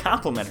maybe a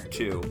compliment or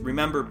two.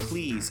 Remember,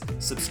 please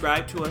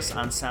subscribe to us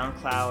on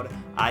SoundCloud,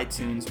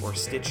 iTunes, or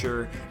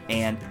Stitcher,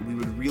 and we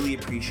would really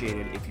appreciate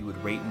it if you would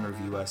rate and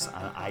review us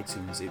on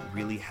iTunes. It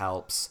really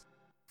helps.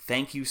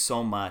 Thank you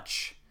so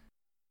much.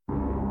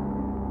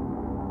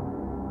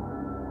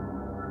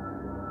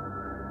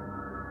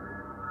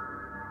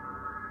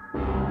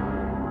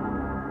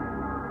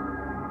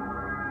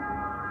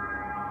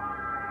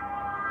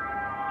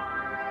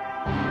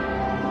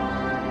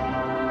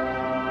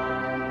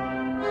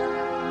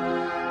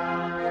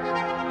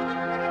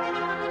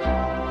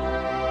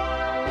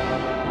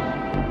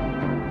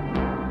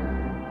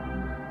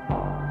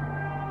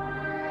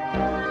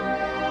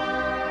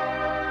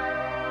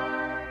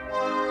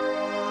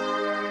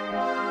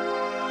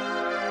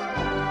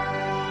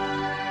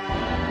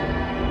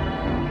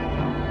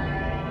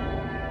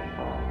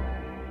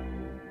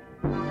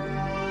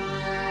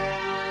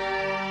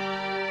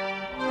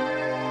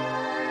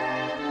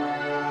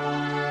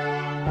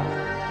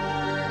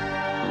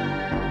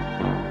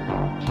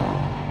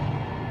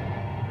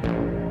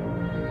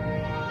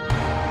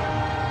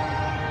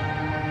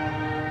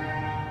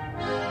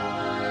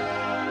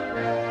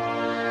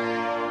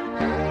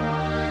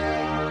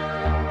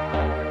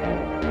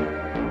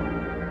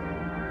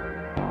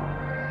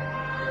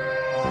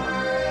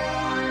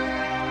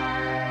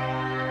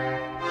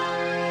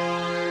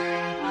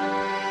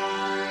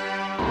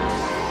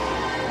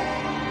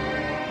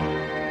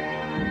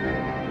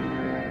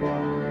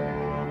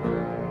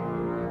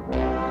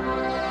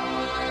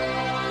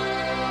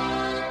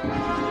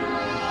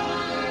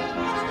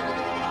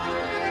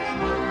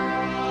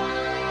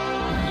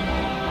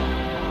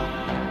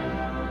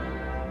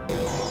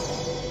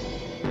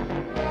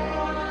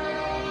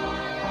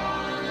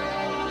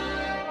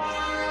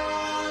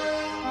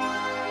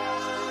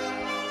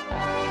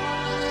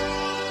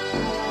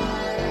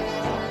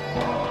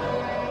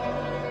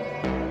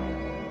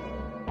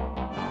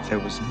 There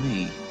was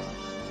me,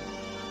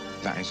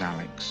 that is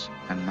Alex,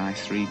 and my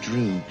 3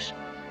 droogs,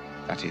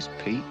 that is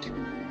Pete,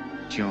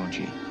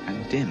 Georgie,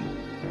 and Dim.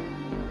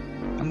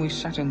 And we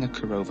sat in the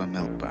Korova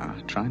milk bar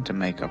trying to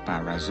make up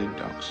our Razoo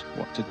dogs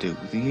what to do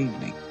with the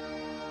evening.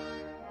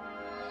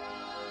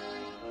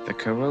 The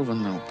Korova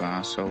milk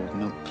bar sold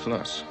Milk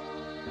Plus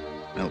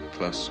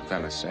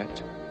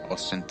Velocet, or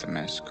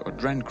Synthomesk, or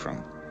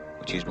Drencrum,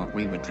 which is what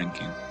we were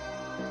drinking.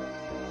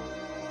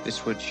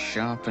 This would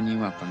sharpen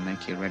you up and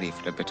make you ready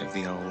for a bit of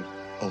the old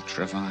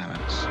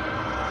ultra-violence.